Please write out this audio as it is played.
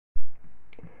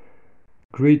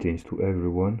Greetings to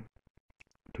everyone.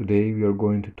 Today we are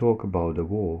going to talk about the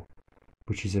war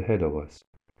which is ahead of us,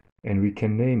 and we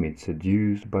can name it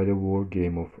Seduced by the War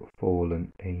Game of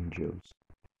Fallen Angels.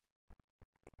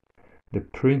 The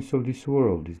prince of this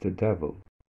world is the devil.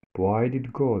 Why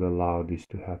did God allow this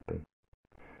to happen?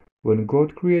 When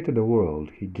God created the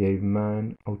world, he gave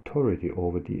man authority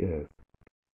over the earth.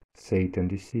 Satan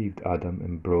deceived Adam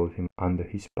and brought him under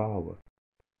his power.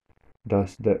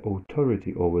 Thus the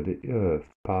authority over the earth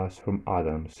passed from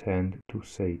Adam's hand to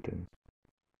Satan's.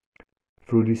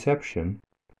 Through deception,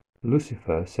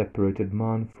 Lucifer separated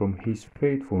man from his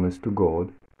faithfulness to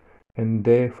God and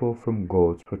therefore from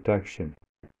God's protection.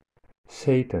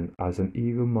 Satan, as an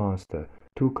evil master,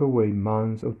 took away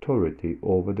man's authority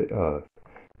over the earth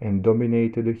and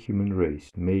dominated the human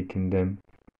race, making them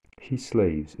his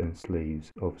slaves and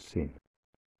slaves of sin.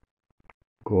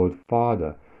 God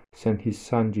Father sent his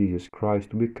Son Jesus Christ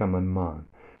to become a man,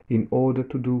 in order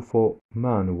to do for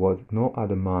man what no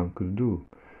other man could do,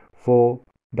 for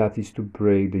that is to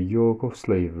break the yoke of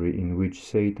slavery in which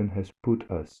Satan has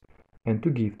put us, and to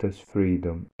give us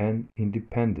freedom and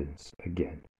independence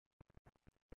again.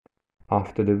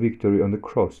 After the victory on the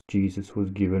cross, Jesus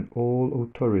was given all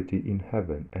authority in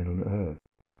heaven and on earth.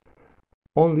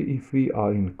 Only if we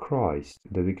are in Christ,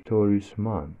 the victorious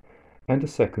man, and the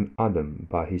second Adam,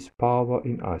 by his power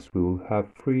in us, we will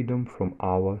have freedom from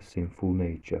our sinful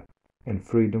nature, and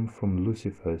freedom from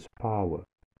Lucifer's power.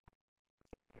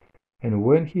 And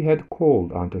when he had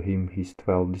called unto him his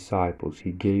 12 disciples,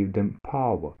 he gave them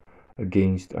power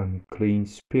against unclean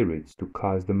spirits, to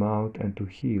cast them out, and to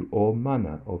heal all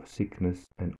manner of sickness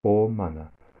and all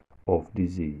manner of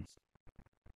disease.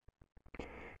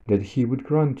 That he would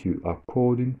grant you,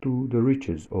 according to the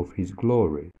riches of his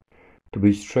glory, to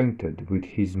be strengthened with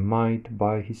his might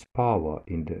by his power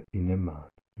in the inner man.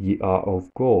 Ye are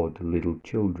of God, little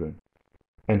children,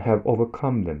 and have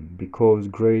overcome them, because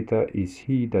greater is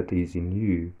he that is in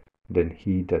you than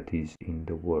he that is in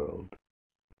the world.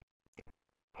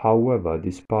 However,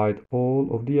 despite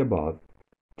all of the above,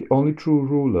 the only true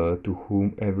ruler to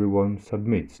whom everyone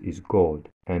submits is God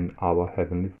and our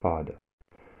Heavenly Father,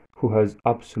 who has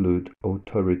absolute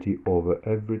authority over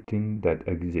everything that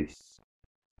exists.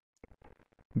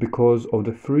 Because of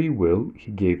the free will he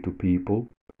gave to people,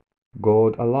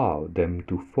 God allowed them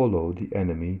to follow the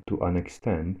enemy to an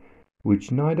extent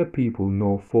which neither people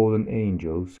nor fallen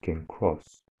angels can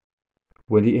cross.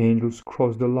 When the angels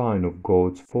cross the line of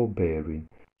God's forbearing,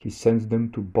 he sends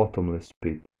them to bottomless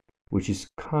pit, which is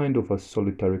kind of a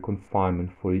solitary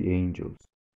confinement for the angels.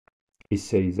 It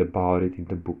says about it in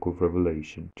the book of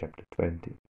Revelation, chapter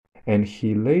 20. And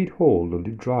he laid hold on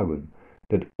the dragon,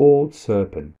 that old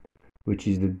serpent, which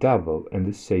is the devil and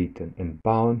the Satan, and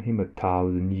bound him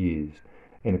 1,000 years,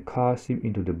 and cast him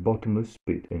into the bottomless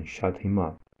pit, and shut him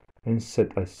up, and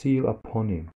set a seal upon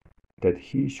him, that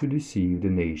he should deceive the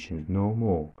nations no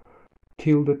more,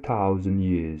 till the 1,000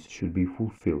 years should be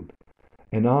fulfilled,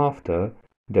 and after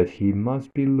that he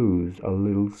must be loosed a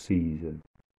little season.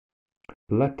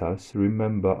 Let us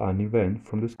remember an event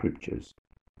from the Scriptures.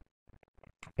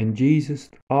 And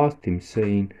Jesus asked him,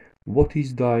 saying, What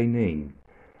is thy name?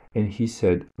 And he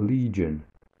said, Legion,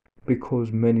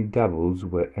 because many devils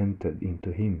were entered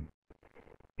into him.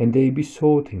 And they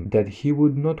besought him that he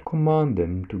would not command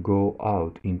them to go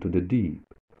out into the deep,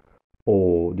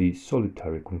 or the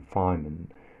solitary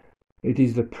confinement. It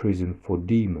is the prison for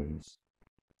demons.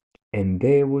 And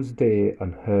there was there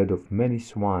an herd of many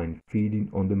swine feeding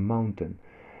on the mountain,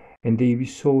 and they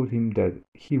besought him that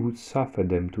he would suffer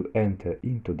them to enter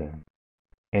into them.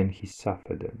 And he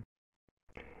suffered them.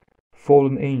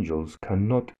 Fallen angels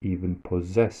cannot even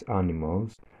possess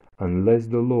animals unless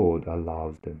the Lord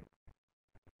allows them.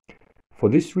 For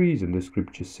this reason the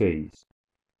Scripture says,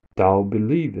 Thou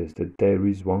believest that there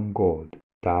is one God,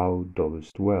 thou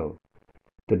doest well.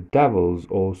 The devils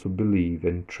also believe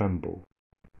and tremble.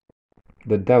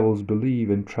 The devils believe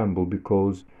and tremble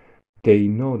because they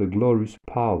know the glorious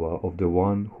power of the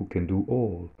one who can do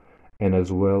all, and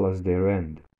as well as their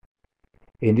end.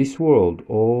 In this world,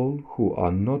 all who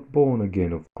are not born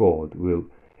again of God will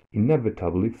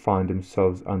inevitably find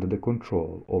themselves under the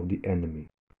control of the enemy.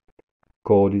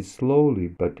 God is slowly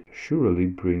but surely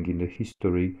bringing the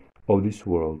history of this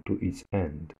world to its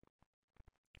end.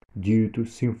 Due to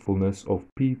sinfulness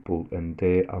of people and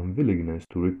their unwillingness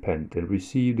to repent and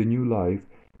receive the new life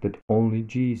that only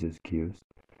Jesus gives,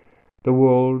 the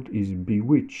world is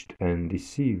bewitched and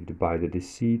deceived by the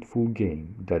deceitful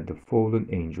game that the fallen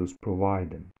angels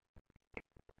provide them.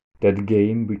 That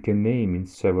game we can name in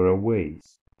several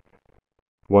ways.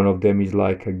 One of them is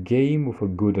like a game of a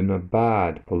good and a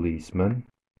bad policeman.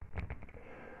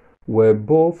 where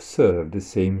both serve the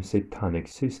same satanic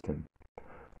system,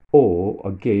 or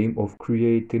a game of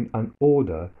creating an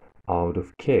order out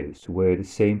of chaos, where the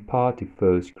same party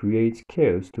first creates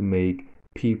chaos to make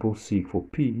people seek for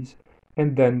peace,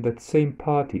 and then that same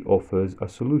party offers a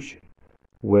solution,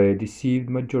 where deceived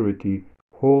majority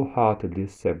wholeheartedly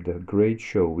accept the great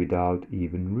show without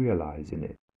even realizing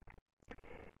it.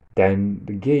 Then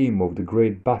the game of the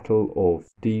great battle of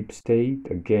deep state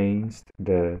against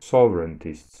the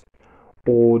sovereigntists,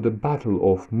 or the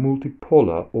battle of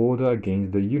multipolar order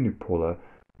against the unipolar,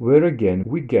 where again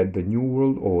we get the New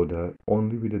World Order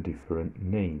only with a different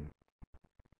name.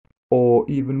 Or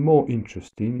even more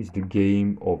interesting is the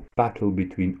game of battle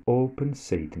between open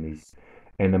Satanists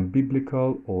and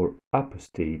unbiblical or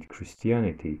apostate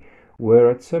Christianity,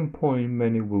 where at some point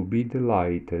many will be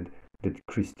delighted that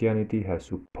Christianity has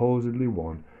supposedly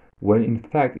won, when in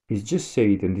fact it's just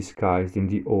Satan disguised in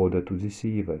the order to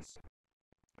deceive us.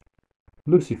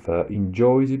 Lucifer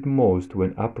enjoys it most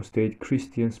when apostate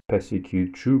Christians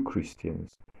persecute true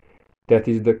Christians. That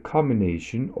is the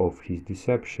culmination of his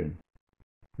deception.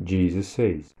 Jesus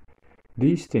says,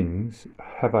 "These things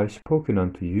have I spoken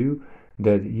unto you,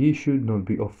 that ye should not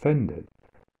be offended.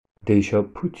 They shall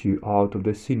put you out of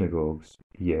the synagogues.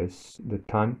 Yes, the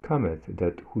time cometh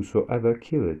that whosoever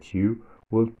killeth you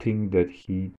will think that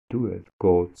he doeth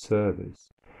God's service.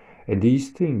 And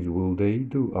these things will they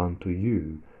do unto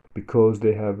you, because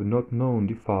they have not known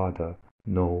the Father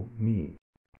nor me."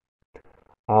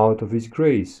 Out of his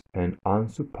grace and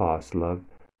unsurpassed love,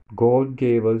 God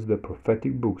gave us the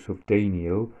prophetic books of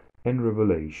Daniel and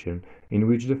Revelation, in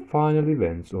which the final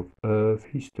events of earth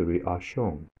history are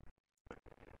shown.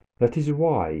 That is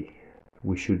why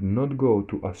we should not go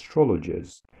to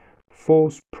astrologers,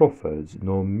 false prophets,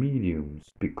 nor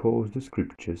mediums, because the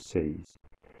Scripture says,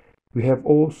 "We have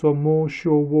also a more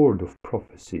sure word of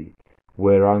prophecy,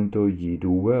 whereunto ye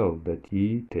do well that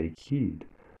ye take heed,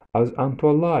 as unto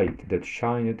a light that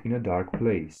shineth in a dark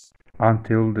place,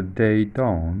 until the day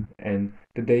dawn, and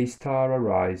the day star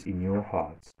arise in your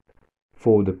hearts.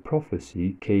 For the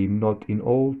prophecy came not in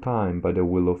old time by the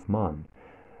will of man,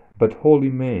 but holy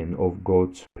men of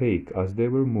God spake as they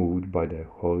were moved by the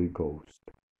Holy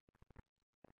Ghost."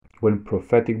 When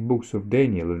prophetic books of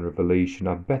Daniel and Revelation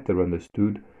are better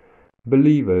understood,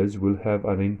 believers will have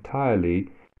an entirely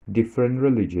different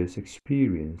religious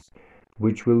experience,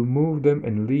 which will move them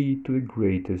and lead to the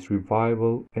greatest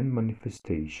revival and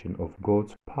manifestation of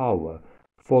God's power,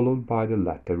 followed by the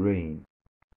latter rain.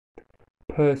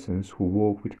 Persons who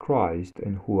walk with Christ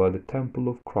and who are the temple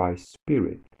of Christ's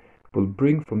Spirit will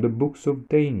bring from the books of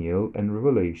Daniel and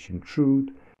Revelation truth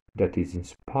that is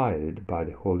inspired by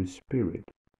the Holy Spirit.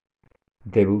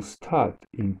 They will start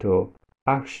into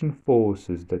action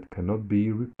forces that cannot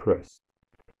be repressed.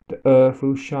 The earth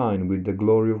will shine with the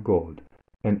glory of God,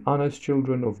 and honest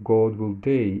children of God will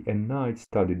day and night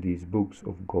study these books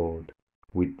of God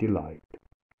with delight.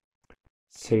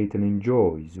 Satan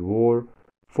enjoys war,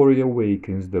 for it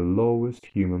awakens the lowest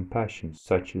human passions,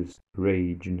 such as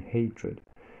rage and hatred.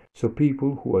 So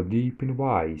people who are deep in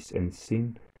vice and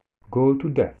sin go to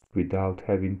death without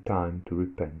having time to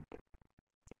repent.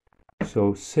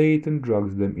 So Satan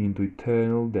drags them into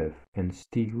eternal death and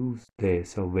steals their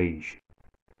salvation.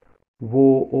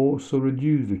 War also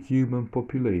reduces the human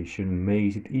population and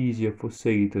makes it easier for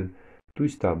Satan to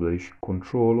establish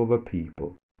control over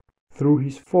people. Through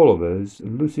his followers,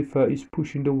 Lucifer is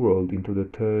pushing the world into the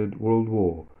Third World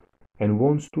War and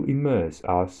wants to immerse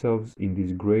ourselves in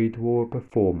this great war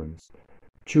performance,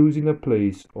 choosing a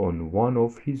place on one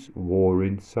of his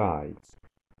warring sides.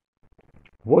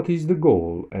 What is the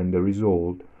goal and the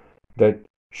result that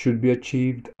should be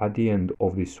achieved at the end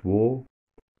of this war?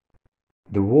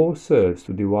 The war serves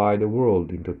to divide the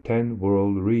world into 10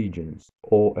 world regions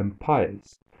or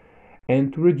empires,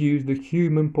 and to reduce the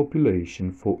human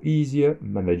population for easier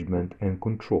management and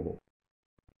control.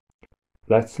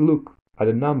 Let's look at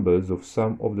the numbers of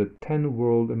some of the 10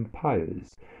 world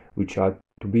empires which are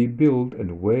to be built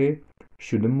and where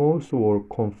should the most war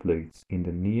conflicts in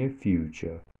the near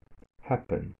future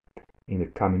happen in the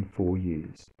coming 4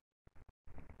 years.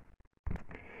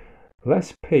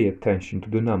 Let's pay attention to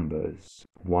the numbers.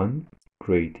 1.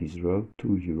 Great Israel.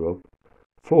 2. Europe.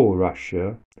 4.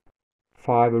 Russia.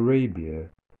 5. Arabia.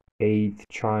 8.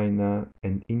 China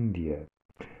and India.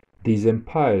 These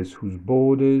empires whose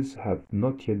borders have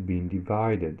not yet been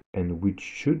divided and which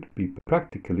should be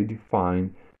practically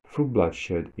defined through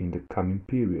bloodshed in the coming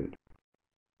period.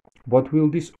 What will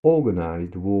this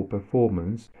organized war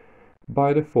performance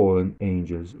by the fallen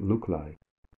angels look like?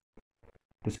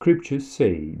 The scriptures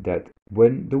say that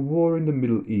when the war in the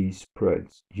Middle East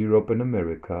spreads, Europe and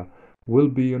America will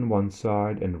be on one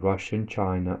side and Russia and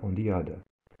China on the other,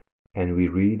 and we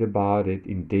read about it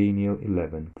in Daniel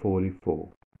 11:44.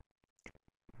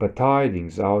 But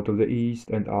tidings out of the east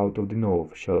and out of the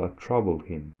north shall trouble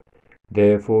him.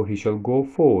 Therefore he shall go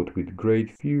forth with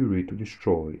great fury to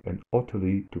destroy, and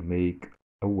utterly to make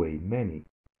away many.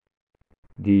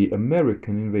 The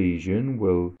American invasion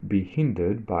will be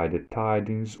hindered by the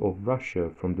tidings of Russia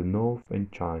from the north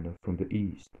and China from the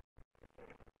east.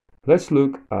 Let's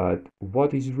look at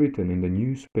what is written in the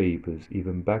newspapers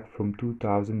even back from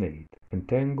 2008, and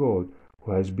thank God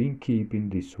who has been keeping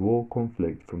this war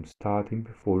conflict from starting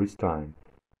before its time,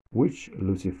 which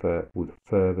Lucifer would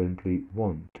fervently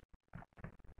want.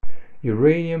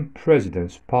 Iranian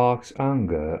President sparks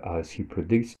anger as he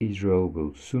predicts Israel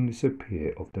will soon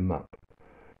disappear off the map.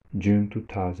 June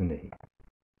 2008.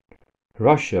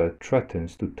 Russia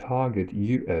threatens to target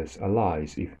US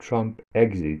allies if Trump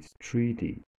exits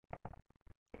treaty.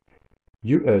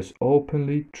 US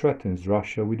openly threatens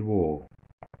Russia with war.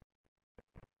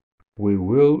 We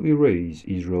will erase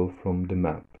Israel from the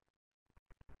map.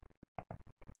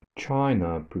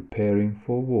 China preparing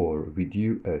for war with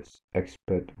US,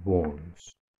 expert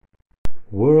warns.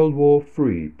 World War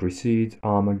III precedes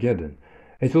Armageddon.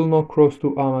 It will not cross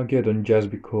to Armageddon just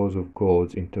because of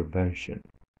God's intervention.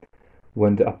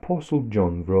 When the Apostle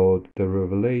John wrote the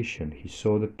Revelation, he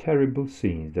saw the terrible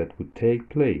scenes that would take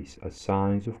place as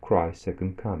signs of Christ's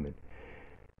second coming.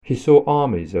 He saw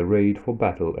armies arrayed for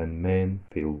battle and men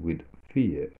filled with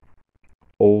fear.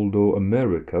 Although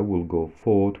America will go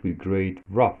forth with great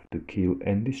wrath to kill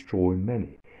and destroy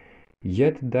many,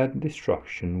 yet that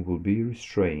destruction will be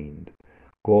restrained.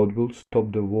 God will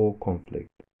stop the war conflict.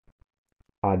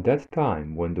 At that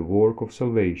time, when the work of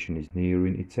salvation is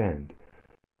nearing its end,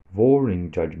 warring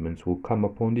judgments will come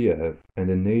upon the earth, and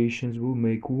the nations will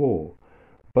make war,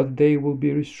 but they will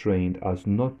be restrained as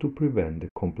not to prevent the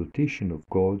completion of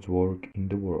God's work in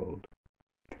the world.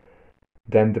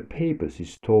 Then the papacy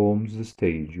storms the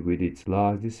stage with its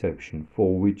last deception,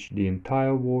 for which the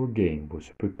entire war game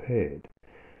was prepared.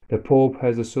 The Pope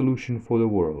has a solution for the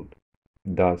world.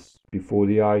 Thus, before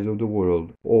the eyes of the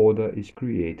world, order is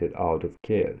created out of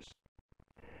chaos.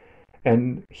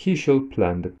 And he shall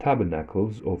plant the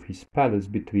tabernacles of his palace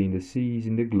between the seas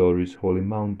in the glorious holy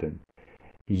mountain.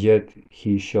 Yet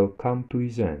he shall come to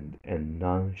his end, and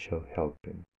none shall help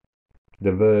him.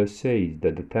 The verse says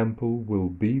that the temple will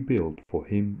be built for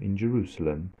him in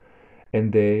Jerusalem,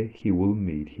 and there he will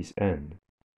meet his end.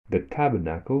 The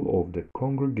tabernacle of the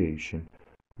congregation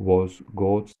was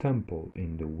God's temple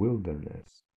in the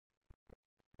wilderness.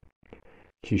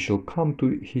 He shall come to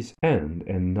his end,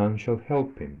 and none shall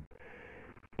help him.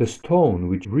 The stone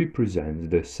which represents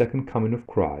the second coming of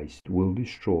Christ will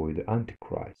destroy the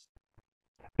Antichrist.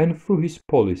 And through his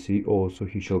policy also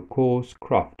he shall cause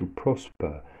craft to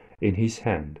prosper in his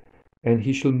hand, and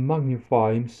he shall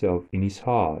magnify himself in his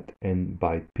heart, and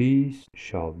by peace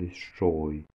shall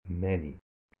destroy many.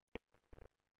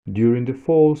 During the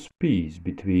false peace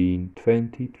between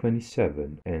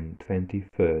 2027 and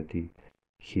 2030,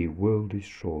 he will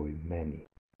destroy many.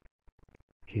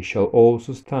 He shall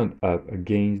also stand up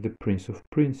against the Prince of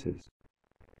Princes.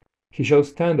 He shall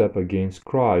stand up against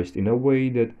Christ in a way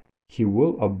that he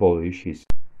will abolish his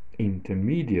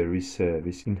intermediary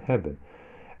service in heaven,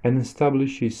 and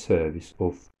establish his service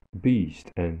of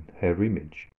beast and her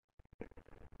image.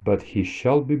 But he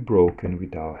shall be broken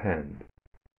with our hand.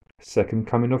 Second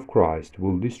coming of Christ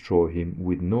will destroy him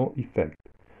with no effect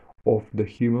of the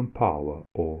human power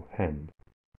or hand.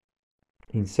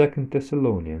 In 2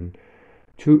 Thessalonians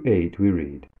 2:8 we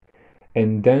read,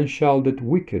 And then shall that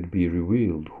wicked be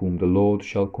revealed, whom the Lord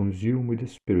shall consume with the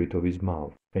spirit of his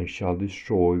mouth, and shall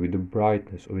destroy with the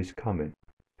brightness of his coming.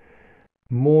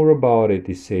 More about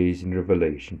it says in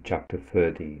Revelation chapter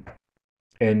 13.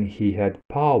 And he had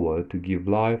power to give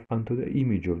life unto the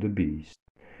image of the beast,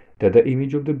 that the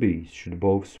image of the beast should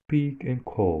both speak and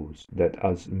cause that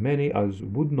as many as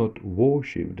would not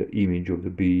worship the image of the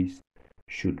beast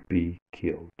should be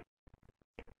killed.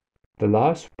 The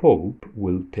last pope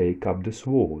will take up the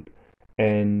sword,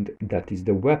 and that is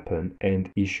the weapon,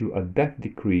 and issue a death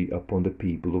decree upon the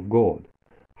people of God.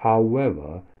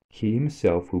 However, he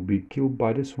himself will be killed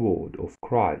by the sword of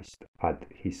Christ at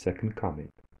his second coming.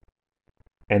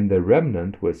 And the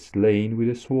remnant were slain with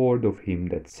the sword of him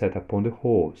that sat upon the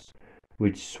horse,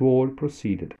 which sword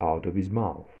proceeded out of his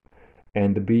mouth.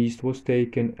 And the beast was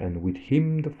taken, and with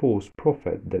him the false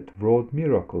prophet that wrought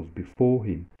miracles before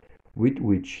him, with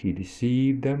which he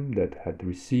deceived them that had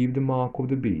received the mark of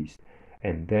the beast,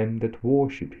 and them that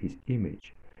worshipped his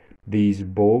image. These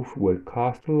both were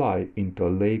cast alive into a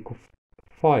lake of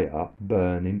fire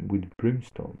burning with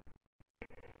brimstone.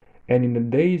 And in the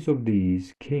days of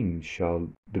these kings shall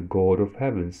the God of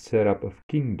heaven set up a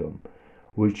kingdom,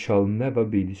 which shall never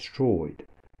be destroyed.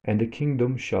 And the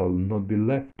kingdom shall not be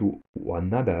left to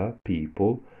another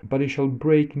people, but it shall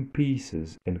break in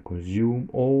pieces and consume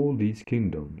all these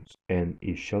kingdoms, and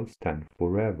it shall stand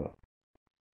forever.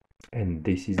 And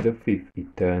this is the fifth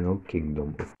eternal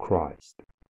kingdom of Christ.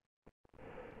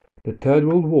 The Third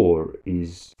World War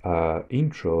is an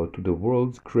intro to the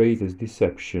world's greatest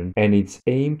deception, and its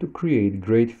aim to create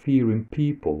great fear in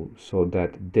people so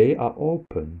that they are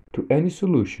open to any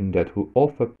solution that will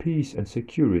offer peace and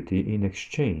security in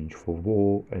exchange for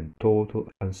war and total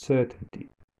uncertainty.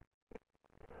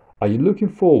 Are you looking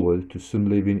forward to soon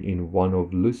living in one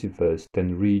of Lucifer's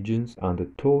 10 regions under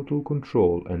total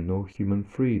control and no human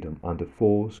freedom under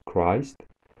false Christ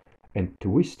and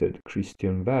twisted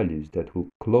Christian values that will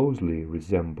closely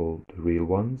resemble the real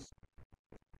ones?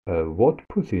 What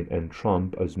Putin and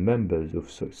Trump, as members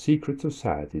of secret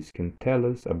societies, can tell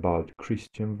us about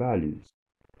Christian values?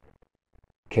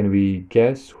 Can we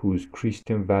guess whose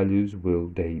Christian values will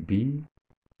they be?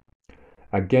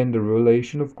 Again, the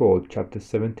revelation of God, chapter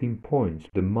 17, points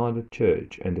to the mother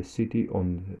church and the city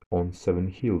on 7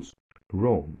 hills,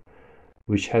 Rome,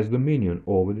 which has dominion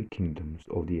over the kingdoms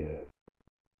of the earth.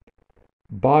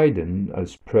 Biden,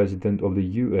 as president of the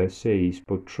USA, is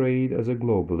portrayed as a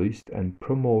globalist and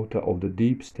promoter of the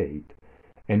deep state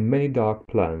and many dark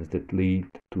plans that lead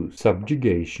to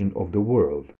subjugation of the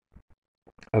world.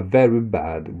 A very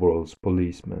bad world's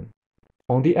policeman.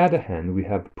 On the other hand, we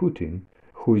have Putin,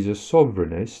 who is a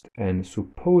sovereignist and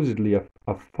supposedly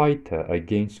a fighter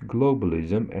against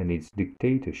globalism and its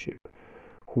dictatorship,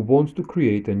 who wants to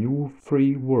create a new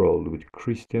free world with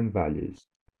Christian values.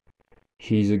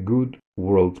 He is a good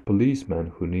world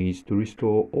policeman who needs to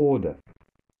restore order.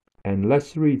 And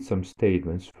let's read some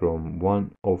statements from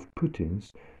one of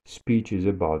Putin's speeches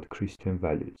about Christian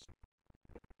values.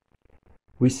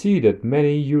 We see that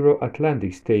many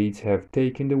Euro-Atlantic states have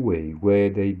taken the way where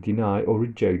they deny or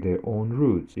reject their own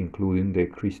roots, including their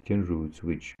Christian roots,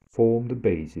 which form the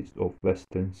basis of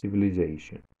Western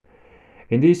civilization.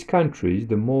 In these countries,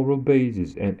 the moral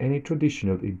basis and any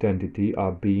traditional identity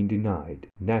are being denied.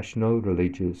 National,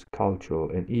 religious, cultural,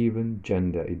 and even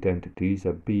gender identities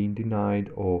are being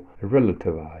denied or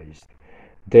relativized.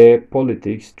 Their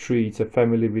politics treats a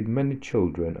family with many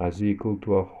children as equal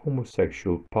to a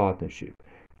homosexual partnership.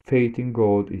 Faith in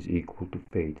God is equal to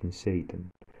faith in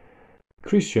Satan.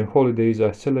 Christian holidays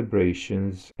are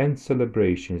celebrations, and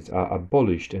celebrations are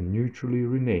abolished and neutrally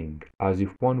renamed, as if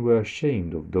one were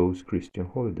ashamed of those Christian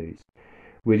holidays.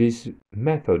 With this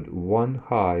method, one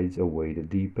hides away the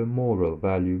deeper moral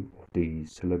value of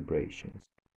these celebrations.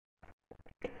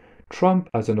 Trump,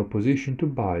 as an opposition to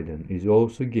Biden, is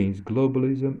also against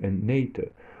globalism and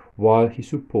NATO, while he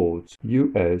supports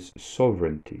U.S.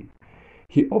 sovereignty.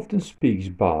 He often speaks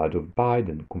bad of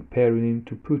Biden, comparing him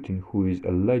to Putin, who is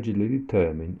allegedly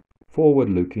determined,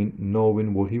 forward-looking,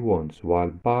 knowing what he wants, while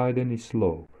Biden is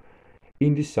slow,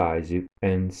 indecisive,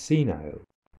 and senile.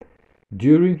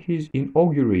 During his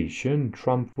inauguration,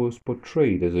 Trump was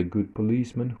portrayed as a good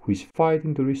policeman who is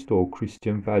fighting to restore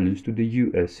Christian values to the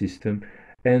U.S. system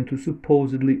and to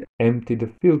supposedly empty the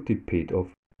filthy pit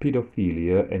of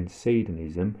pedophilia and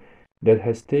Satanism that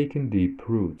has taken deep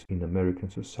roots in American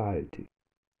society.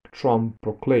 Trump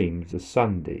proclaims a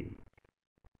Sunday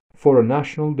for a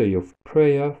national day of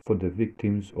prayer for the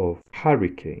victims of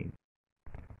hurricane.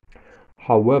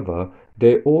 However,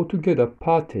 they altogether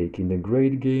partake in the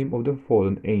great game of the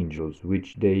fallen angels,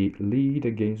 which they lead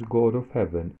against God of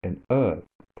heaven and earth,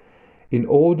 in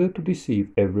order to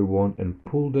deceive everyone and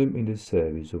pull them in the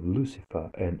service of Lucifer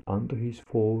and under his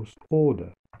false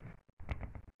order.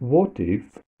 What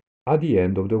if, at the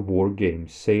end of the war game,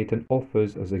 Satan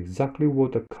offers us exactly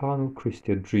what a carnal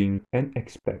Christian dreams and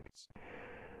expects,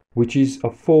 which is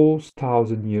a false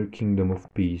 1,000-year kingdom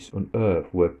of peace on earth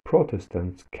where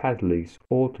Protestants, Catholics,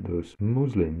 Orthodox,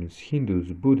 Muslims,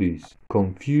 Hindus, Buddhists,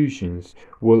 Confucians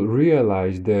will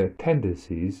realize their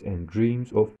tendencies and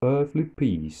dreams of earthly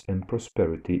peace and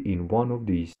prosperity in one of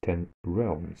these 10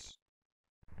 realms.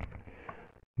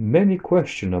 Many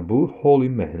questionable holy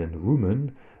men and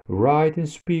women write and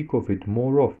speak of it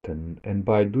more often, and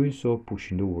by doing so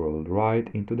pushing the world right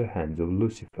into the hands of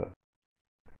Lucifer.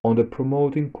 On the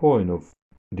promoting coin of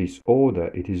this order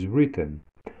it is written,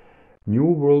 New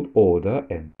World Order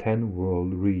and 10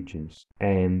 world regions,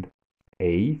 and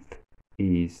 8th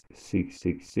is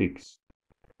 666.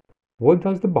 What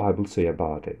does the Bible say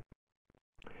about it?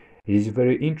 It is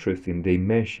very interesting they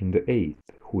mention the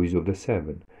 8th, who is of the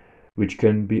 7, which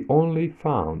can be only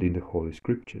found in the Holy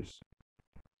Scriptures.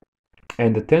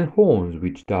 And the 10 horns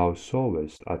which thou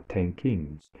sawest are 10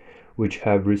 kings, which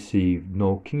have received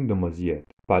no kingdom as yet,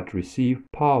 but receive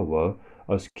power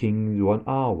as kings 1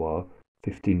 hour,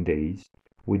 15 days,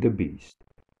 with the beast.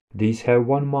 These have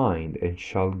one mind, and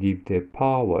shall give their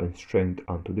power and strength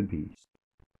unto the beast.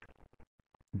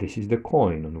 This is the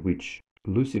coin on which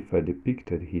Lucifer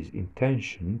depicted his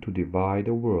intention to divide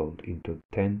the world into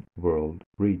 10 world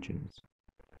regions.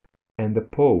 And the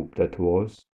Pope that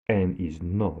was, and is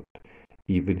not,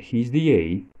 even he is the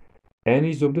 8th, and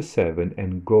is of the 7,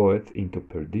 and goeth into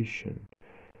perdition.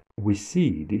 We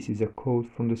see this is a quote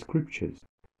from the scriptures.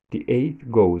 The 8th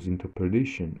goes into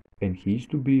perdition, and he is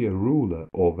to be a ruler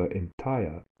over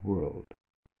entire world.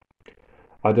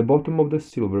 At the bottom of the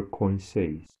silver coin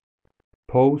says,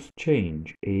 Post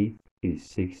change 8th is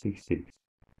 666.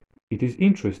 It is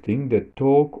interesting that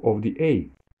talk of the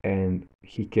 8th, and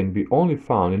he can be only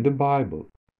found in the Bible.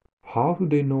 How do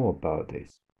they know about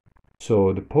this?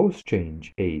 So the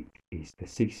post-change 8th is the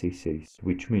 666,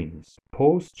 which means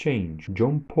post-change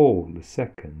John Paul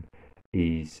II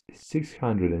is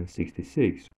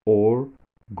 666, or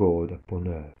God upon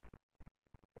earth.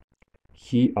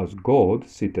 He as God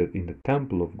sitteth in the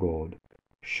temple of God,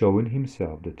 showing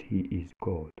himself that he is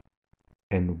God.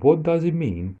 And what does it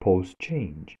mean,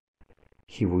 post-change?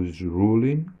 He was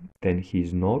ruling, then he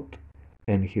is not,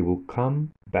 and he will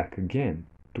come back again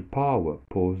to power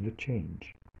post the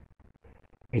change.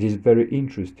 It is very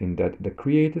interesting that the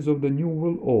creators of the New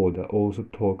World Order also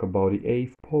talk about the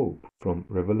 8th Pope from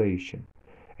Revelation,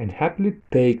 and happily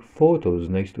take photos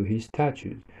next to his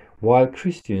statues, while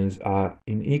Christians are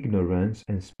in ignorance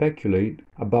and speculate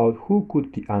about who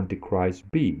could the Antichrist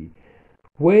be,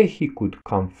 where he could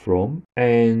come from,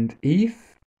 and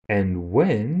if and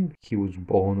when he was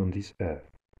born on this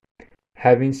earth.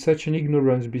 Having such an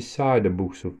ignorance beside the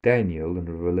books of Daniel and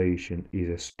Revelation is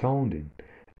astounding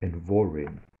and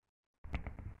worrying.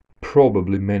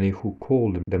 Probably many who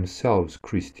call themselves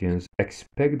Christians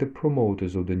expect the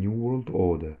promoters of the New World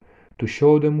Order to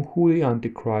show them who the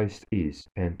Antichrist is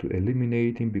and to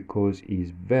eliminate him because he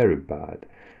is very bad,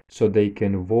 so they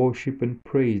can worship and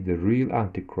praise the real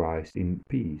Antichrist in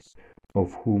peace,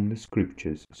 of whom the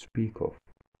scriptures speak of.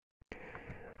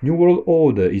 New World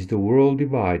Order is the world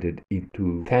divided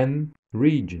into 10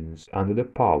 regions under the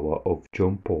power of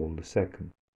John Paul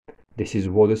II. This is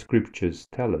what the scriptures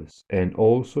tell us, and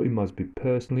also it must be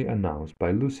personally announced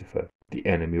by Lucifer, the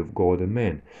enemy of God and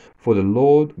man, for the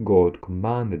Lord God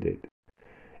commanded it.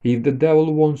 If the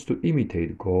devil wants to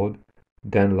imitate God,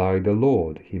 then like the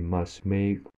Lord he must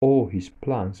make all his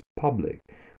plans public,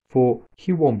 for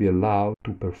he won't be allowed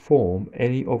to perform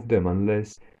any of them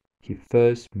unless he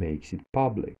first makes it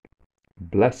public.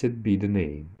 Blessed be the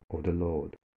name of the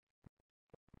Lord.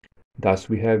 Thus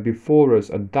we have before us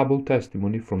a double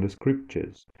testimony from the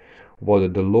scriptures,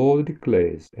 what the Lord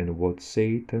declares and what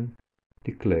Satan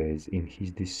declares in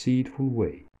his deceitful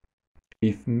way.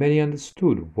 If many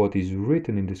understood what is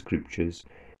written in the scriptures,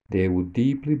 they would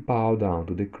deeply bow down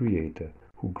to the Creator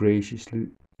who graciously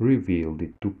revealed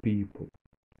it to people.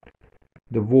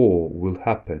 The war will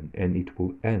happen and it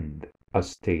will end, as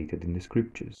stated in the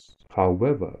scriptures.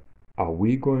 However, are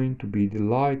we going to be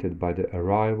delighted by the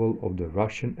arrival of the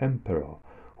Russian Emperor,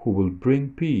 who will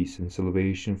bring peace and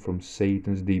salvation from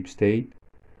Satan's deep state,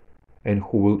 and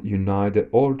who will unite the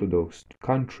Orthodox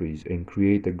countries and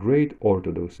create a great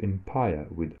Orthodox empire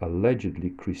with allegedly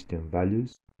Christian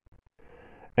values?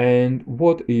 And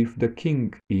what if the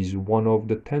king is one of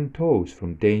the 10 toes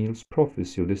from Daniel's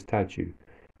prophecy of the statue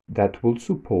that will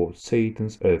support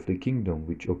Satan's earthly kingdom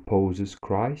which opposes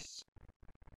Christ's?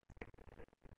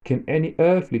 Can any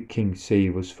earthly king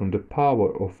save us from the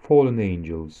power of fallen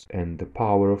angels and the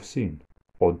power of sin?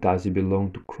 Or does it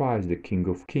belong to Christ, the King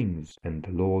of kings and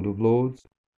the Lord of lords?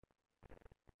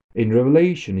 In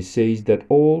Revelation it says that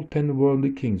all 10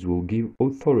 worldly kings will give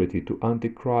authority to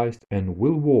Antichrist and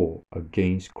will war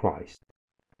against Christ.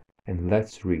 And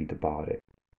let's read about it.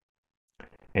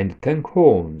 And the 10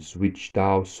 horns which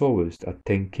thou sawest are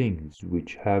 10 kings,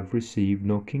 which have received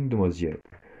no kingdom as yet,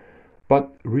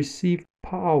 but receive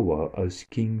power as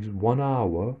kings 1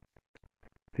 hour,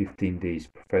 15 days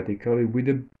prophetically, with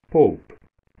the Pope.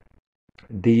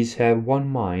 These have one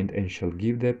mind and shall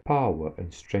give their power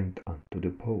and strength unto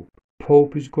the Pope.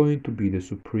 Pope is going to be the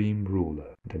supreme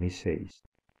ruler. Then he says,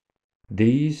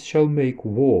 These shall make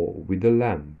war with the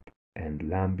Lamb, and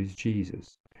Lamb is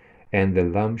Jesus, and the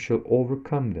Lamb shall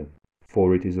overcome them.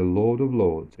 For it is the Lord of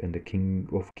lords and the King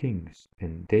of kings,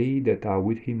 and they that are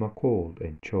with him are called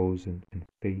and chosen and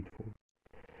faithful.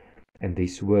 And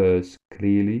this verse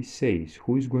clearly says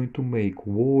who is going to make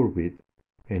war with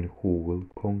and who will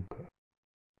conquer.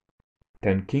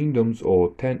 10 kingdoms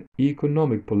or 10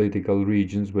 economic political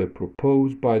regions were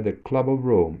proposed by the Club of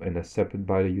Rome and accepted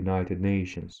by the United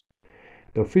Nations.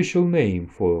 The official name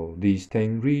for these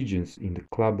 10 regions in the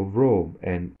Club of Rome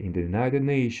and in the United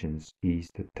Nations is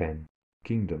the 10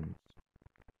 Kingdoms.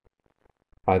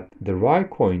 At the right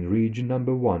coin, region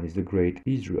number 1 is the Great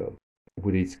Israel,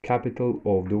 with its capital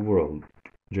of the world,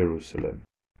 Jerusalem.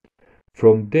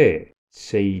 From there,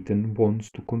 Satan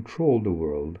wants to control the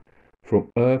world from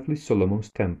earthly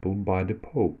Solomon's temple by the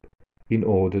Pope in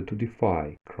order to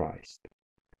defy Christ.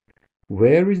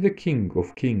 Where is the King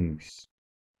of Kings,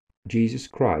 Jesus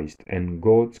Christ, and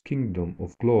God's kingdom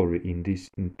of glory in this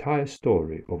entire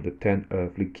story of the 10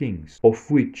 earthly kings, of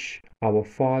which our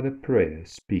Father prayer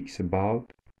speaks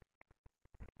about?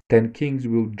 10 kings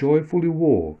will joyfully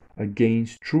war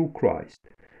against true Christ,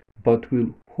 but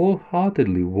will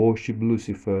wholeheartedly worship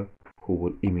Lucifer, who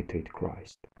will imitate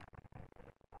Christ.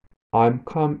 I am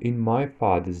come in my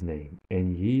Father's name,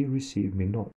 and ye receive me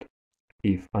not.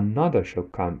 If another shall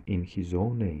come in his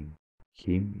own name,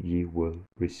 him ye will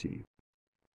receive.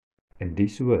 And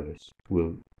this verse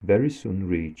will very soon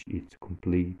reach its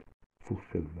complete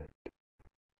fulfillment.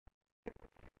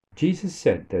 Jesus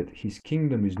said that his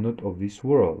kingdom is not of this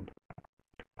world,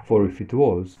 for if it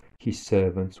was, his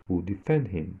servants would defend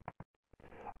him,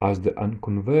 as the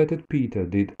unconverted Peter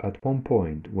did at one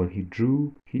point when he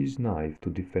drew his knife to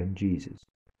defend Jesus.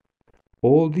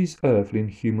 All these earthly and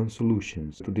human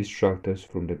solutions to distract us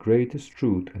from the greatest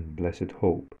truth and blessed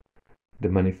hope, the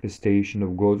manifestation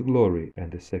of God's glory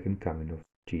and the second coming of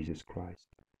Jesus Christ.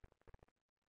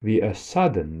 We are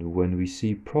saddened when we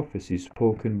see prophecies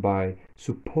spoken by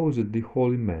supposedly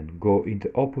holy men go in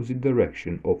the opposite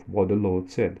direction of what the Lord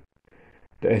said.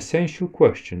 The essential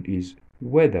question is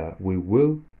whether we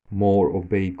will more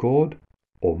obey God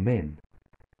or men.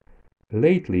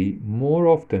 Lately, more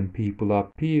often people are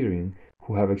appearing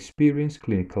who have experienced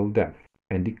clinical death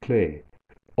and declare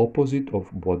opposite of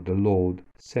what the Lord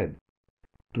said,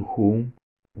 to whom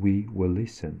we will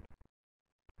listen,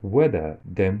 whether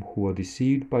them who are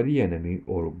deceived by the enemy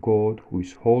or God who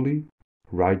is holy,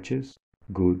 righteous,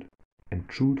 good, and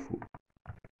truthful.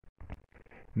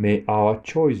 May our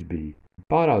choice be,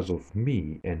 but as of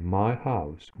me and my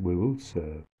house we will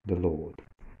serve the Lord.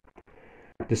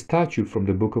 The statute from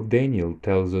the book of Daniel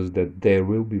tells us that there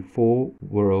will be 4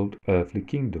 world earthly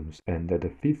kingdoms and that the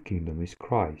 5th kingdom is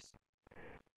Christ.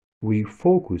 We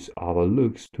focus our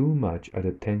looks too much at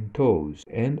the 10 toes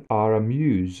and are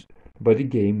amused by the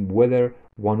game whether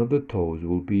one of the toes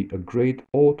will be a great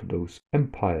Orthodox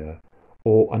empire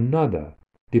or another,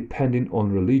 depending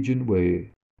on religion where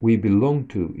we belong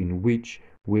to, in which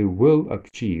we will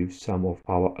achieve some of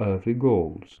our earthly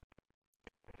goals.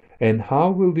 And how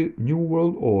will the New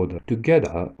World Order,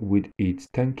 together with its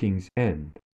 10 kings,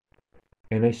 end?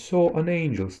 And I saw an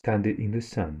angel standing in the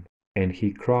sun, and he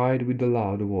cried with a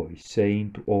loud voice,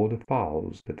 saying to all the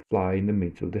fowls that fly in the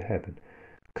midst of the heaven,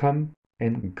 Come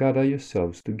and gather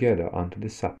yourselves together unto the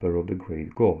supper of the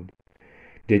great God,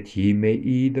 that ye may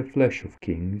eat the flesh of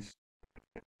kings,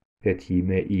 that ye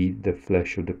may eat the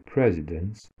flesh of the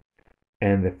presidents,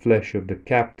 and the flesh of the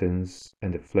captains,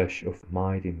 and the flesh of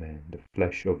mighty men, the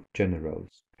flesh of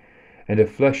generals, and the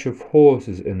flesh of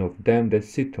horses and of them that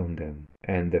sit on them,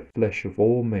 and the flesh of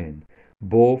all men,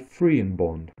 both free and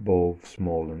bond, both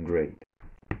small and great.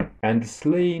 And the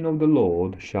slain of the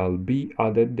Lord shall be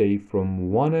at that day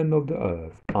from one end of the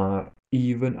earth,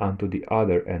 even unto the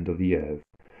other end of the earth.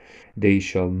 They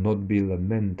shall not be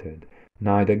lamented,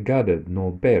 neither gathered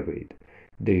nor buried.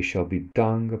 They shall be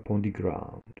dung upon the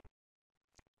ground.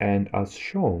 And as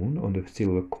shown on the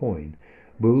silver coin,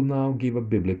 we'll now give a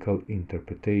biblical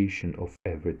interpretation of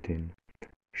everything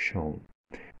shown.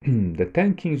 The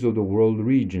 10 kings of the world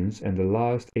regions and the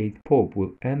last 8 pope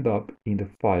will end up in the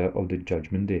fire of the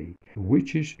judgment day,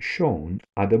 which is shown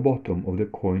at the bottom of the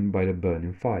coin by the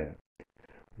burning fire,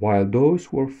 while those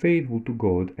who are faithful to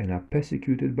God and are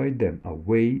persecuted by them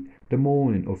await the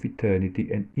morning of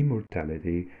eternity and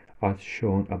immortality as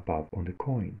shown above on the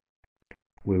coin.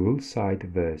 We will cite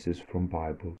verses from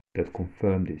Bible that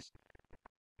confirm this.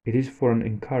 It is for an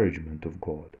encouragement of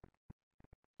God.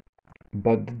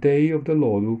 But the day of the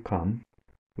Lord will come,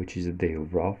 which is a day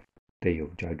of wrath, day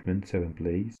of judgment, 7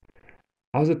 plagues,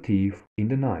 as a thief in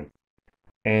the night,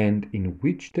 and in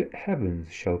which the heavens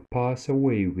shall pass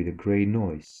away with a great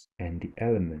noise, and the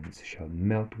elements shall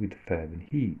melt with fervent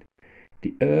heat.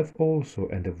 The earth also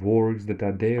and the works that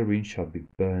are therein shall be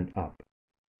burned up.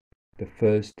 The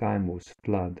first time was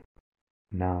flood,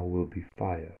 now will be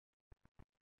fire.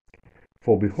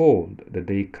 For behold, the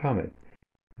day cometh,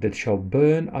 that shall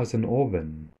burn as an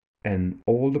oven, and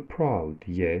all the proud,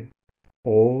 yea,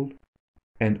 all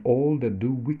and all that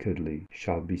do wickedly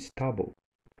shall be stubble,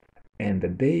 and the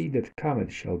day that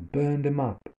cometh shall burn them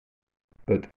up.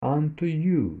 But unto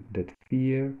you that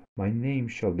fear my name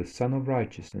shall the Son of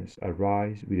Righteousness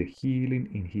arise with a healing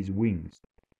in his wings,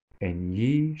 and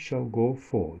ye shall go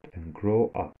forth and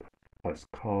grow up as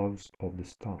calves of the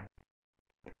stone.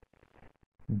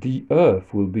 The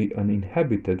earth will be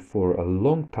uninhabited for a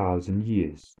long 1,000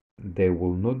 years. There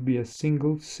will not be a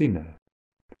single sinner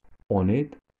on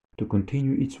it to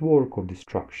continue its work of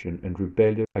destruction and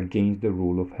rebellion against the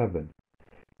rule of heaven.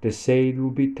 The saint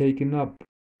will be taken up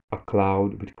a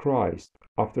cloud with Christ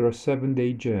after a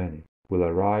 7-day journey, will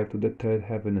arrive to the third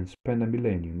heaven and spend a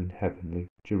millennium in heavenly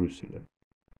Jerusalem.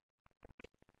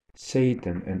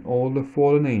 Satan and all the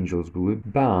fallen angels will be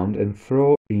bound and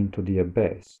thrown into the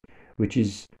abyss, which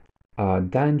is a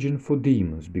dungeon for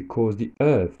demons, because the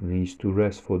earth needs to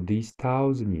rest for these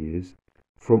 1,000 years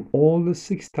from all the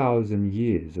 6,000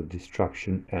 years of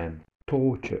destruction and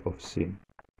torture of sin.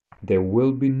 There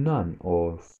will be none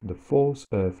of the false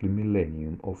earthly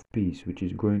millennium of peace which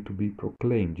is going to be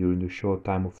proclaimed during the short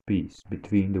time of peace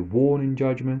between the warning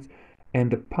judgments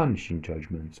and the punishing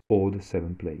judgments, or the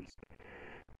 7 plagues,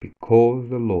 because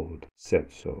the Lord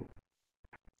said so.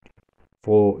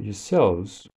 For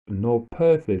yourselves know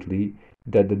perfectly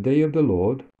that the day of the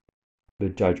Lord, the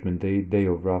judgment day, day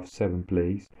of wrath, 7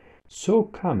 plagues, so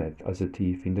cometh as a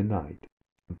thief in the night.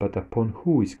 But upon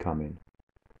who is coming?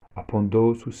 Upon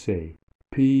those who say,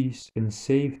 peace and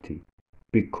safety,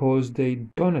 because they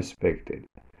don't expect it.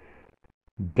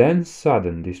 Then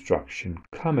sudden destruction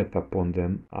cometh upon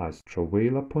them as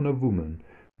travail upon a woman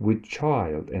with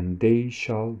child, and they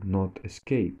shall not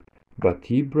escape. But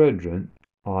ye, brethren,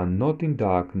 are not in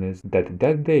darkness, that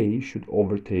that day should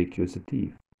overtake you as a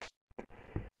thief.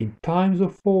 In times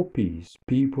of fall peace,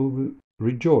 people will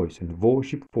rejoice and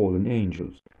worship fallen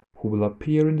angels, who will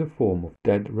appear in the form of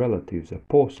dead relatives,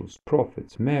 apostles,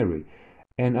 prophets, Mary,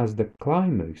 and as the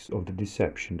climax of the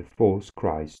deception, the false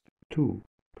Christ too.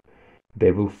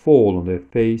 They will fall on their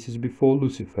faces before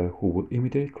Lucifer, who will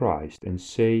imitate Christ and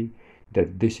say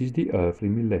that this is the earthly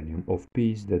millennium of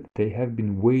peace that they have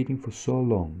been waiting for so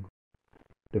long.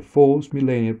 The false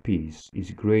millennial peace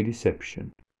is great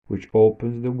deception, which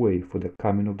opens the way for the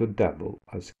coming of the devil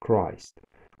as Christ,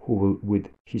 who will with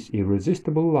his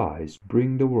irresistible lies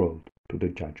bring the world to the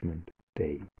judgment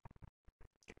day.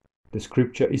 The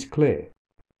scripture is clear.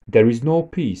 There is no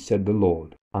peace, said the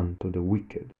Lord, unto the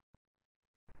wicked.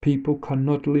 People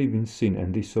cannot live in sin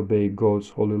and disobey God's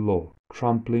holy law,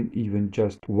 trampling even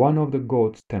just one of the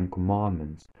God's 10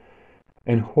 commandments,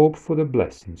 and hope for the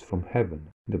blessings from heaven.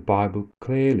 The Bible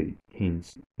clearly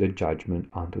hints the judgment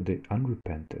unto the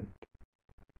unrepentant.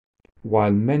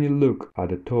 While many look at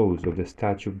the toes of the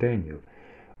statue of Daniel,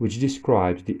 which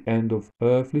describes the end of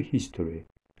earthly history,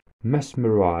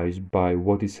 mesmerized by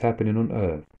what is happening on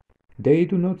earth, they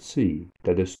do not see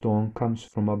that the stone comes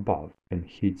from above and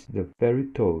hits the very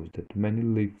toes that many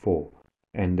live for,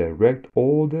 and direct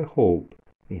all their hope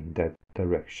in that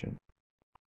direction.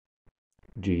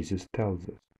 Jesus tells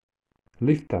us,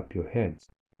 lift up your heads,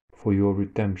 for your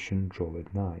redemption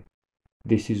draweth nigh.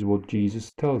 This is what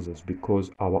Jesus tells us because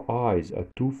our eyes are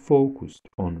too focused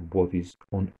on what is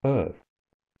on earth.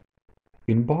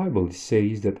 In Bible it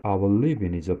says that our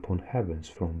living is upon heavens,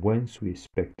 from whence we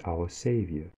expect our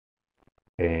Savior.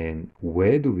 And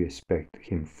where do we expect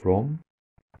him from?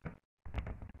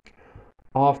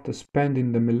 After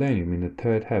spending the millennium in the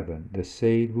third heaven, the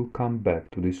saint will come back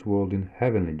to this world in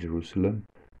heavenly Jerusalem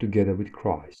together with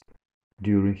Christ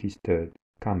during his third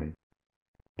coming.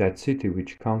 That city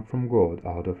which comes from God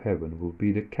out of heaven will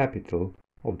be the capital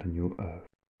of the new earth.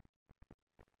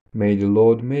 May the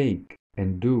Lord make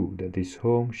and do that this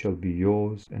home shall be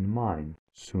yours and mine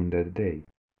soon that day.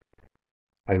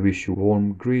 I wish you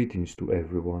warm greetings to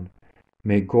everyone.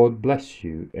 May God bless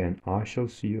you, and I shall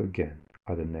see you again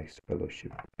at the next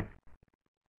fellowship.